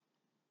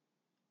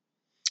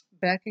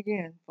back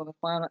again for the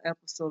final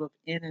episode of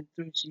In and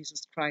Through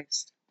Jesus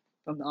Christ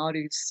from the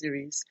audio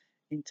series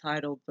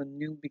entitled The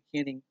New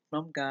Beginning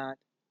from God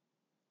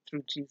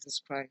Through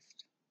Jesus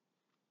Christ.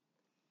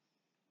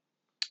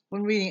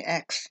 When reading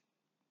Acts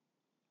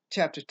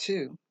chapter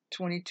 2,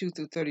 22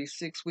 through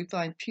 36, we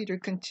find Peter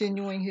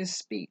continuing his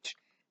speech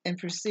and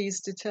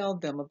proceeds to tell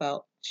them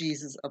about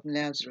Jesus of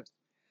Nazareth,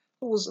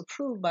 who was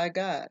approved by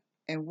God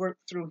and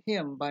worked through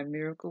him by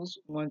miracles,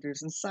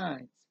 wonders, and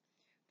signs.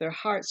 Their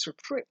hearts were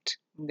pricked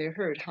when they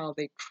heard how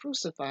they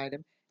crucified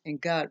him and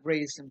God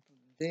raised him from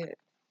the dead.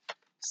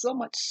 So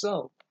much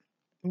so,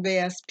 they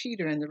asked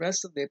Peter and the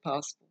rest of the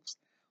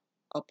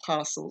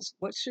apostles,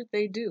 what should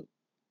they do?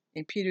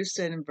 And Peter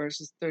said in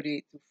verses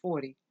 38 through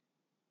 40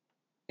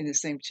 in the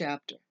same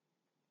chapter.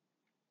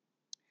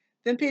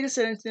 Then Peter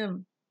said unto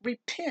them,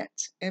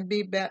 repent and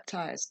be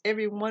baptized,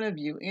 every one of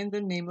you, in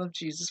the name of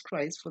Jesus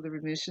Christ for the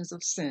remissions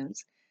of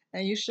sins,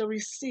 and you shall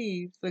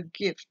receive the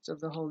gift of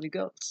the Holy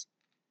Ghost.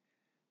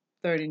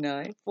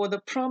 39. For the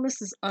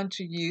promise is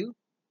unto you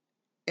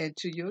and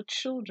to your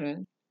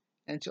children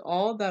and to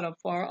all that are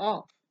far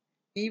off,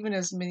 even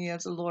as many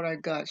as the Lord our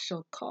God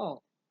shall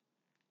call.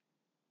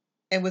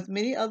 And with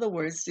many other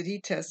words did he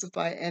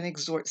testify and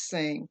exhort,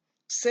 saying,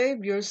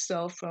 save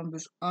yourself from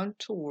this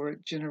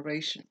untoward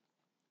generation.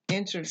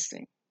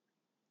 Interesting.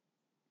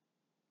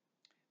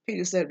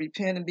 Peter said,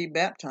 repent and be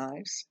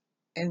baptized,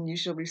 and you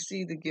shall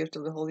receive the gift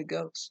of the Holy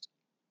Ghost.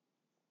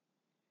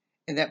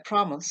 And that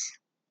promise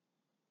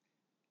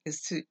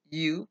is to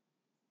you,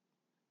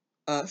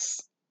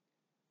 us,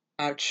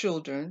 our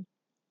children,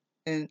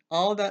 and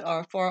all that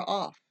are far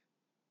off,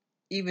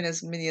 even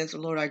as many as the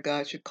Lord our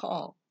God should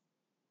call.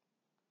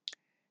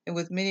 And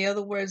with many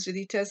other words did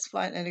he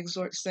testify and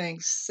exhort,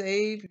 saying,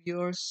 save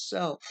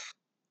yourself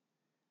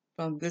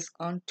from this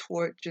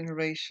untoward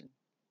generation.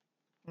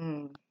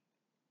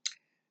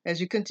 As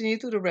you continue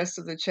through the rest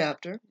of the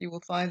chapter, you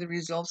will find the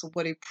results of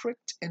what a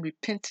pricked and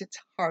repentant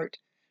heart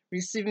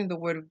receiving the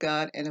word of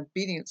God and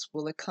obedience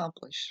will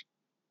accomplish.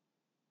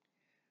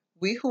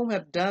 We whom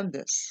have done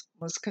this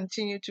must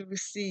continue to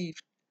receive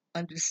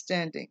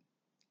understanding,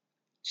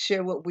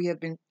 share what we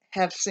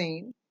have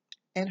seen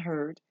and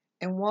heard,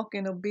 and walk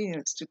in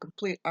obedience to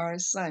complete our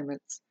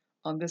assignments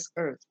on this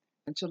earth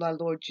until our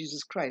Lord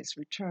Jesus Christ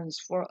returns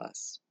for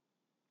us.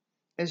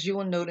 As you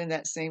will note in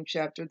that same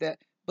chapter, that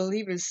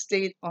believers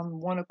stayed on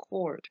one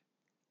accord,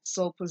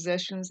 sold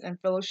possessions, and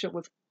fellowship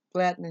with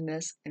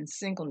gladness and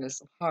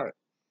singleness of heart,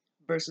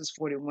 verses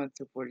 41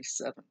 through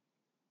 47.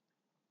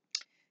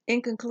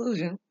 In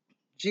conclusion,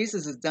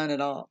 Jesus has done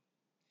it all.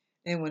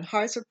 And when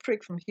hearts are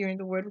pricked from hearing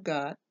the word of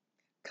God,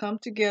 come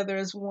together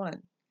as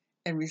one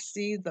and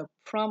receive the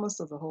promise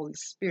of the Holy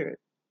Spirit.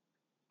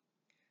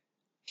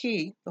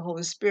 He, the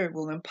Holy Spirit,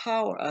 will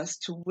empower us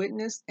to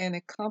witness and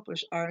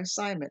accomplish our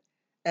assignment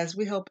as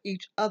we help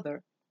each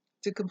other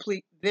to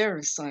complete their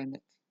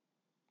assignment.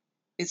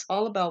 It's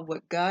all about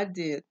what God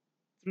did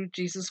through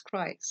Jesus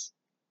Christ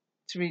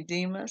to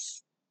redeem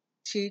us,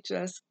 teach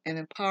us, and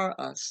empower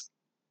us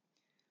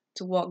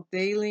to walk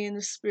daily in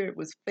the Spirit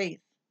with faith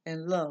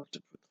and love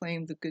to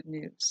proclaim the good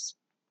news.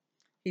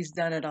 He's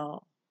done it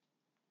all.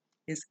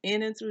 It's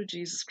in and through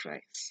Jesus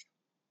Christ.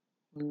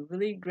 We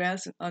really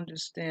grasp and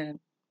understand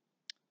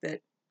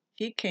that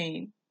he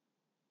came,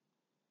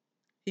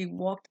 he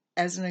walked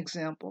as an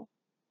example,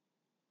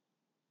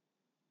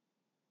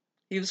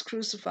 he was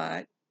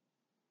crucified,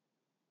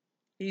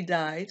 he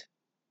died,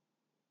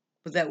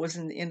 but that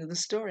wasn't the end of the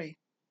story.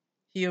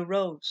 He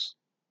arose,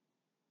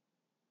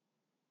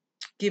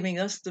 giving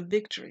us the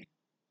victory.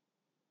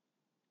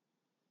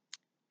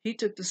 He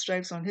took the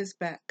stripes on his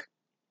back.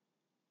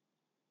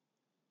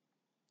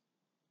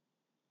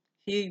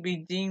 He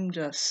redeemed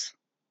us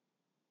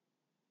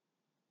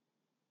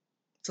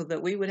so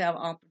that we would have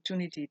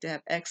opportunity to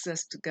have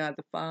access to God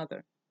the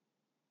Father.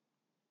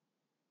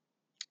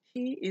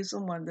 He is the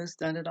one that's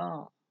done it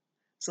all.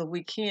 So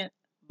we can't,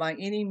 by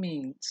any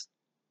means,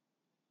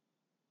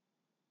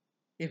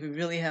 if we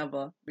really have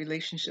a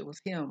relationship with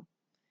him,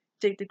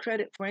 take the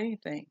credit for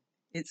anything.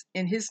 It's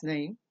in his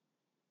name.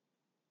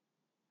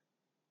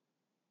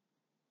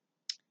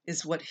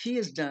 It's what he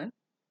has done.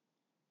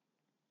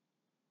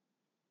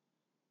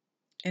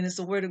 And it's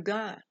the word of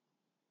God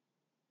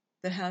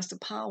that has the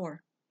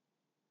power.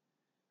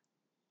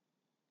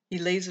 He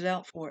lays it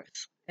out for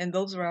us. And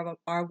those are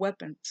our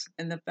weapons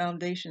and the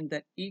foundation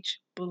that each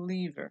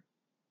believer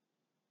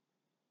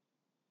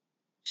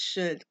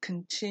should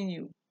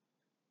continue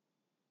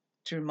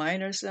to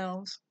remind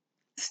ourselves,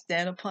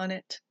 stand upon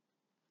it,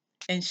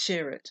 and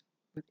share it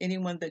with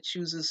anyone that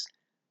chooses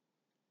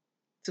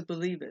to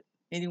believe it,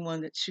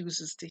 anyone that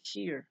chooses to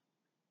hear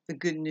the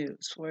good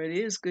news, for it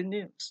is good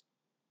news.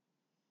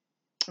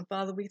 And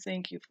Father, we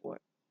thank you for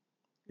it.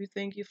 We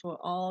thank you for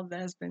all that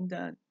has been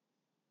done.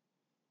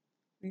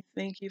 We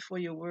thank you for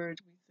your word.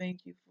 We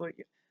thank you for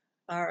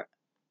our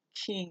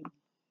King,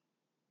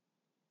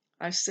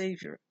 our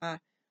Savior,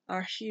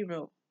 our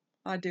hero,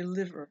 our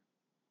deliverer.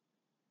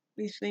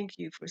 We thank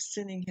you for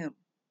sending him.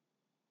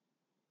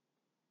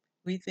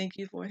 We thank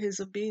you for his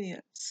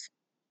obedience.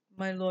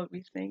 My Lord,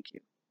 we thank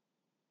you.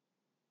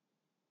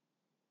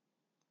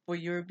 for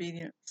your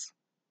obedience.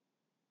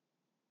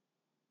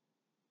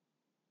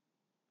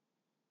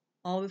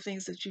 All the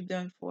things that you've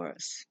done for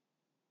us.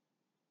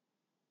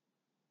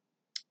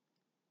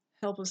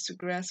 Help us to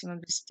grasp and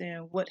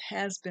understand what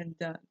has been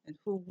done and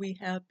who we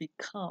have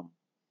become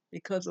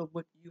because of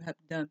what you have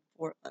done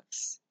for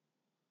us.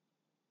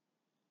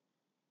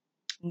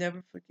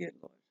 Never forget,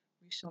 Lord.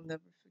 We shall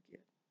never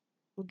forget.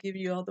 We'll give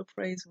you all the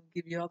praise. We'll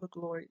give you all the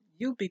glory.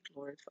 You be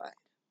glorified.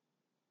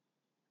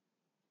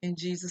 In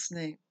Jesus'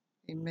 name,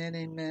 amen,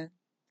 amen.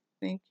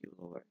 Thank you,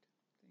 Lord.